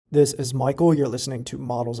This is Michael. You're listening to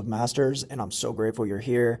Models of Masters, and I'm so grateful you're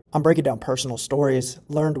here. I'm breaking down personal stories,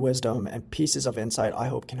 learned wisdom, and pieces of insight I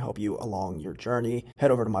hope can help you along your journey.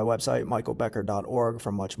 Head over to my website, michaelbecker.org,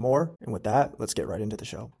 for much more. And with that, let's get right into the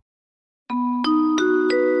show.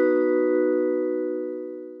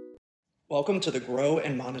 Welcome to the Grow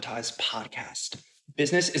and Monetize podcast.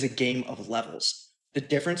 Business is a game of levels. The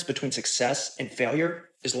difference between success and failure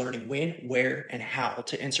is learning when, where, and how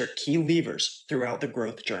to insert key levers throughout the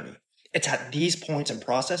growth journey. It's at these points and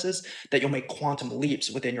processes that you'll make quantum leaps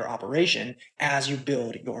within your operation as you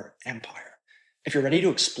build your empire. If you're ready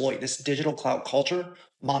to exploit this digital cloud culture,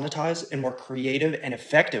 monetize in more creative and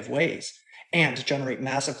effective ways, and generate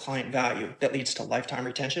massive client value that leads to lifetime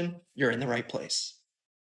retention, you're in the right place.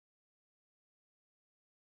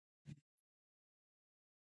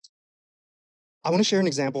 I want to share an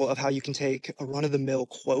example of how you can take a run-of-the-mill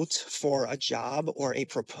quote for a job or a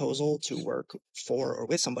proposal to work for or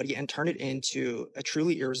with somebody and turn it into a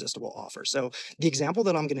truly irresistible offer. So the example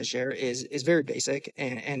that I'm going to share is very basic,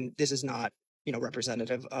 and this is not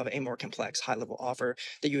representative of a more complex high-level offer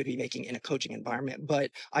that you would be making in a coaching environment. But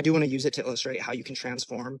I do want to use it to illustrate how you can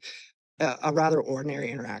transform a rather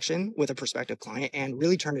ordinary interaction with a prospective client and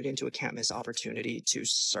really turn it into a can't miss opportunity to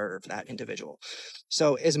serve that individual.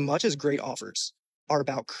 So as much as great offers are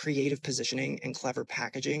about creative positioning and clever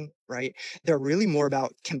packaging, right? They're really more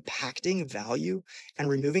about compacting value and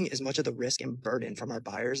removing as much of the risk and burden from our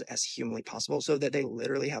buyers as humanly possible so that they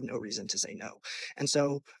literally have no reason to say no. And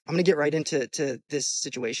so I'm going to get right into this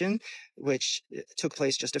situation, which took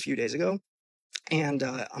place just a few days ago. And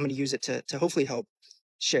I'm going to use it to hopefully help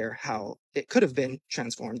share how it could have been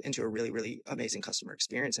transformed into a really, really amazing customer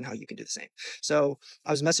experience and how you can do the same. So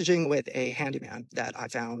I was messaging with a handyman that I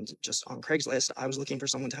found just on Craigslist. I was looking for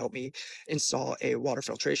someone to help me install a water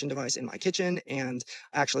filtration device in my kitchen, and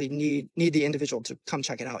I actually need the individual to come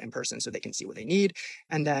check it out in person so they can see what they need.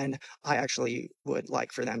 And then I actually would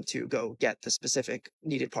like for them to go get the specific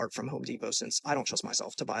needed part from Home Depot, since I don't trust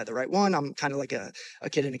myself to buy the right one. I'm kind of like a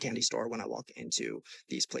kid in a candy store when I walk into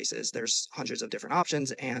these places. There's hundreds of different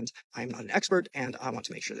options, and I'm not an expert, and I want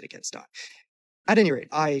to make sure that it gets done. At any rate,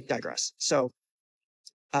 I digress. So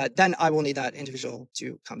then I will need that individual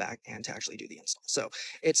to come back and to actually do the install. So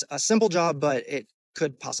it's a simple job, but it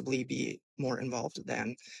could possibly be more involved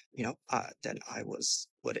than than I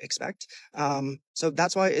would expect. So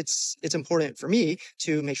that's why it's important for me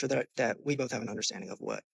to make sure that we both have an understanding of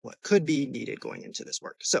what could be needed going into this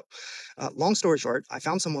work. So long story short, I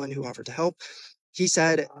found someone who offered to help. He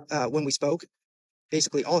said when we spoke,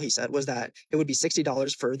 basically all he said was that it would be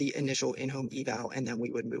 $60 for the initial in-home eval, and then we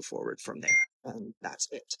would move forward from there. And that's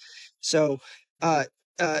it. So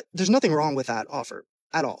there's nothing wrong with that offer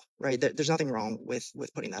at all, right? There's nothing wrong with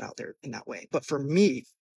putting that out there in that way. But for me,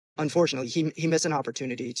 unfortunately, he missed an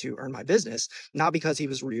opportunity to earn my business, not because he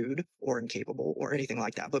was rude or incapable or anything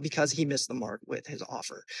like that, but because he missed the mark with his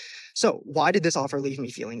offer. So why did this offer leave me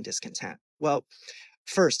feeling discontent? Well,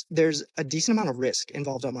 first, there's a decent amount of risk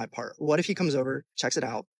involved on my part. What if he comes over, checks it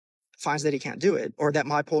out, finds that he can't do it, or that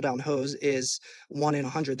my pull down hose is 1 in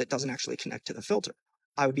 100 that doesn't actually connect to the filter?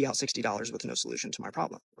 I would be out $60 with no solution to my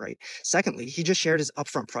problem, right? Secondly, he just shared his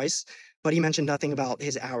upfront price, but he mentioned nothing about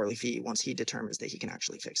his hourly fee once he determines that he can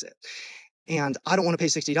actually fix it. And I don't want to pay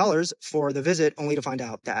 $60 for the visit only to find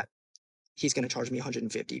out that he's going to charge me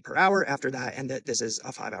 $150 per hour after that, and that this is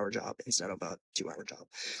a 5-hour job instead of a 2-hour job.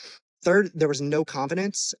 Third, there was no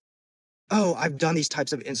confidence. Oh, I've done these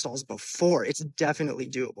types of installs before. It's definitely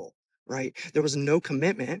doable, right? There was no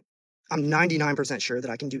commitment. I'm 99% sure that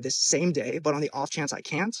I can do this same day, but on the off chance I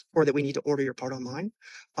can't, or that we need to order your part online,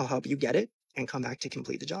 I'll help you get it and come back to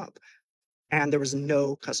complete the job. And there was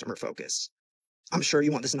no customer focus. I'm sure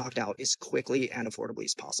you want this knocked out as quickly and affordably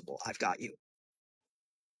as possible. I've got you.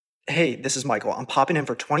 Hey, this is Michael. I'm popping in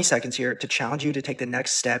for 20 seconds here to challenge you to take the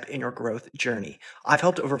next step in your growth journey. I've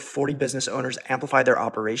helped over 40 business owners amplify their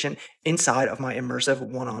operation inside of my immersive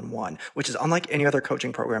one-on-one, which is unlike any other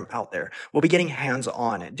coaching program out there. We'll be getting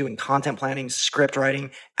hands-on, doing content planning, script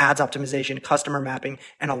writing, ads optimization, customer mapping,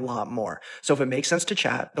 and a lot more. So if it makes sense to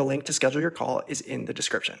chat, the link to schedule your call is in the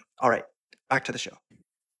description. All right, back to the show.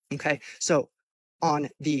 Okay, so on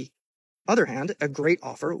the other hand, a great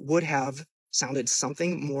offer would have sounded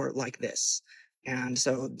something more like this. And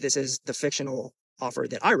so this is the fictional offer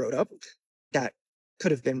that I wrote up that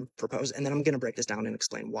could have been proposed. And then I'm going to break this down and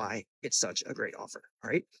explain why it's such a great offer. All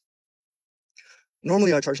right.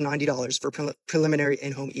 Normally I charge $90 for preliminary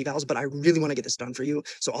in-home evals, but I really want to get this done for you.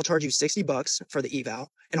 So I'll charge you $60 for the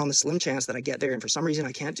eval. And on the slim chance that I get there and for some reason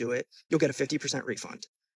I can't do it, you'll get a 50% refund.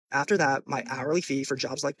 After that, my hourly fee for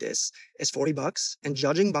jobs like this is $40. And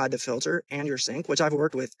judging by the filter and your sync, which I've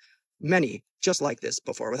worked with many just like this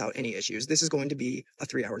before without any issues, this is going to be a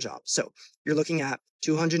 3-hour job. So you're looking at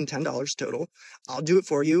 $210 total. I'll do it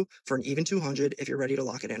for you for an even 200 if you're ready to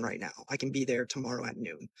lock it in right now. I can be there tomorrow at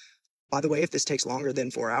noon. By the way, if this takes longer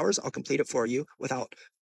than 4 hours, I'll complete it for you without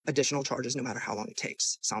additional charges, no matter how long it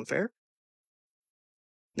takes. Sound fair?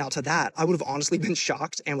 Now to that, I would have honestly been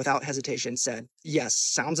shocked and without hesitation said, yes,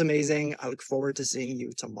 sounds amazing. I look forward to seeing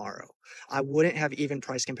you tomorrow. I wouldn't have even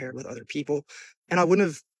price compared with other people, and I wouldn't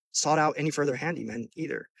have sought out any further handymen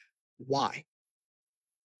either. Why?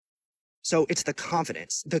 So it's the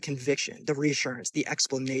confidence, the conviction, the reassurance, the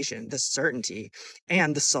explanation, the certainty,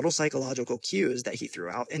 and the subtle psychological cues that he threw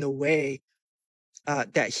out in the way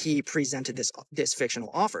that he presented this fictional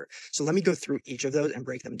offer. So let me go through each of those and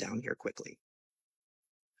break them down here quickly.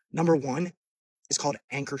 Number one is called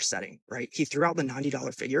anchor setting, right? He threw out the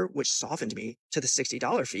 $90 figure, which softened me to the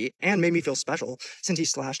 $60 fee and made me feel special since he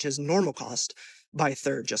slashed his normal cost by a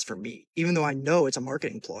third just for me. Even though I know it's a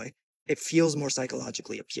marketing ploy, it feels more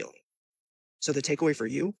psychologically appealing. So the takeaway for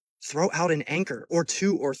you, throw out an anchor or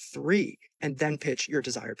 2 or 3 and then pitch your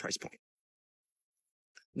desired price point.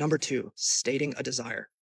 Number 2, stating a desire.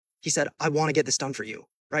 He said, I want to get this done for you.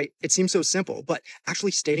 Right? It seems so simple, but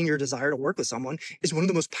actually stating your desire to work with someone is one of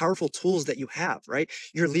the most powerful tools that you have, right?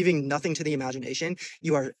 You're leaving nothing to the imagination.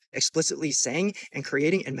 You are explicitly saying and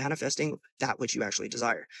creating and manifesting that which you actually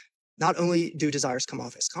desire. Not only do desires come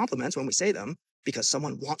off as compliments when we say them, because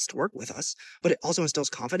someone wants to work with us, but it also instills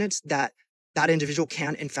confidence that that individual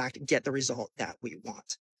can, in fact, get the result that we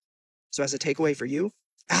want. So as a takeaway for you,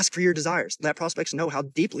 ask for your desires. Let prospects know how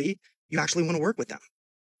deeply you actually want to work with them.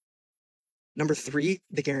 Number 3,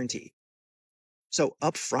 the guarantee. So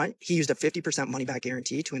up front, he used a 50% money back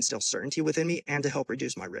guarantee to instill certainty within me and to help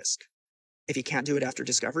reduce my risk. If he can't do it after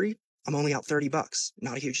discovery, I'm only out $30,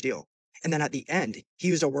 not a huge deal. And then at the end, he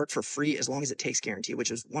used a work for free as long as it takes guarantee,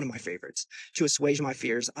 which is one of my favorites, to assuage my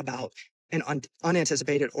fears about an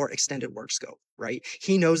unanticipated or extended work scope, right?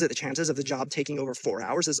 He knows that the chances of the job taking over 4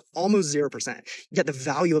 hours is almost 0%, yet the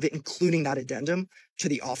value of it, including that addendum to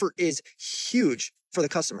the offer, is huge for the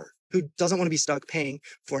customer who doesn't want to be stuck paying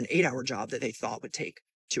for an 8-hour job that they thought would take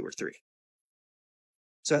 2 or 3.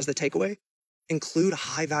 So as the takeaway, include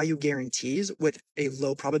high value guarantees with a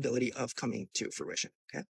low probability of coming to fruition,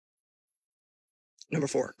 okay? Number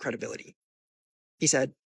 4, credibility. He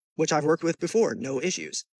said, which I've worked with before, no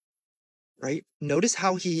issues, right? Notice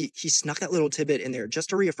how he snuck that little tidbit in there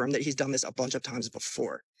just to reaffirm that he's done this a bunch of times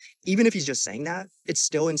before. Even if he's just saying that, it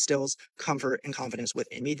still instills comfort and confidence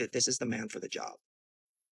within me that this is the man for the job.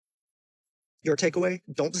 Your takeaway,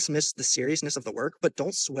 don't dismiss the seriousness of the work, but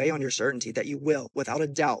don't sway on your certainty that you will, without a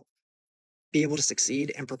doubt, be able to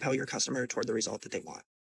succeed and propel your customer toward the result that they want.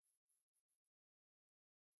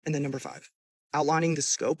 And then number 5, outlining the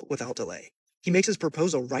scope without delay. He makes his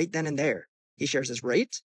proposal right then and there. He shares his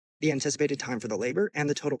rate, the anticipated time for the labor, and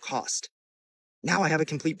the total cost. Now I have a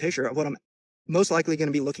complete picture of what I'm most likely going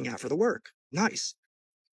to be looking at for the work. Nice.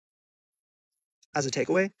 As a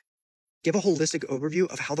takeaway, give a holistic overview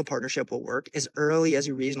of how the partnership will work as early as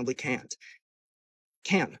you reasonably can,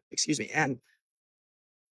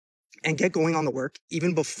 and get going on the work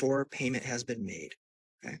even before payment has been made,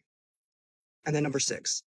 okay? And then number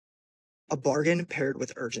 6, a bargain paired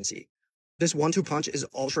with urgency. This 1-2 punch is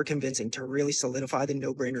ultra convincing to really solidify the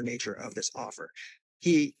no-brainer nature of this offer.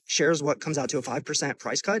 He shares what comes out to a 5%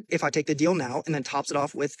 price cut if I take the deal now, and then tops it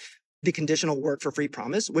off with the conditional work for free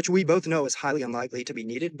promise, which we both know is highly unlikely to be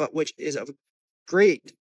needed, but which is of great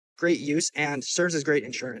use and serves as great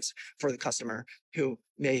insurance for the customer who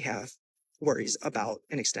may have worries about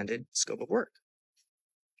an extended scope of work.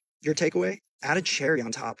 Your takeaway, add a cherry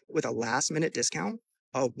on top with a last-minute discount,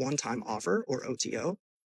 a one-time offer or OTO,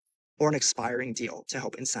 or an expiring deal to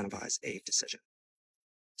help incentivize a decision.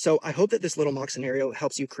 So I hope that this little mock scenario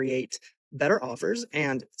helps you create better offers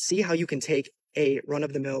and see how you can take a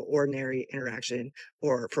run-of-the-mill ordinary interaction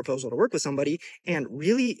or proposal to work with somebody and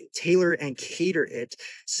really tailor and cater it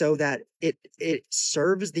so that it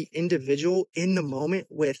serves the individual in the moment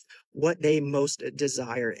with what they most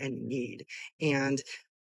desire and need. And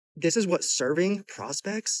this is what serving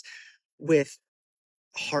prospects with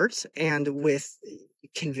heart and with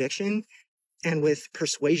conviction and with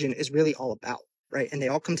persuasion is really all about, right? And they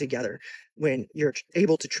all come together when you're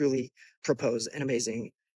able to truly propose an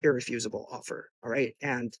amazing, irrefusable offer, all right?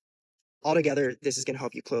 And altogether, this is going to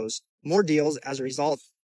help you close more deals as a result,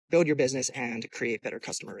 build your business, and create better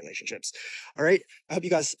customer relationships. All right, I hope you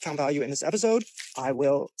guys found value in this episode. I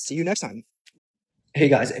will see you next time. Hey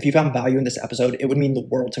guys, if you found value in this episode, it would mean the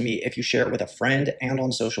world to me if you share it with a friend and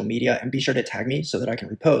on social media, and be sure to tag me so that I can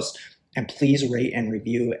repost. And please rate and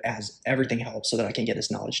review, as everything helps so that I can get this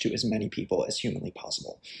knowledge to as many people as humanly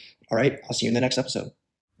possible. All right, I'll see you in the next episode.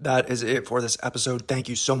 That is it for this episode. Thank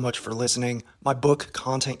you so much for listening. My book,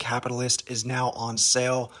 Content Capitalist, is now on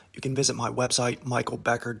sale. You can visit my website,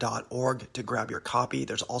 michaelbecker.org, to grab your copy.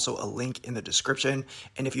 There's also a link in the description.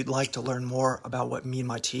 And if you'd like to learn more about what me and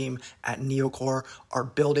my team at Neocore are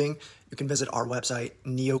building, you can visit our website,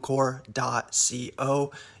 neocore.co.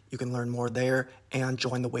 You can learn more there and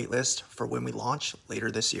join the waitlist for when we launch later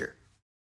this year.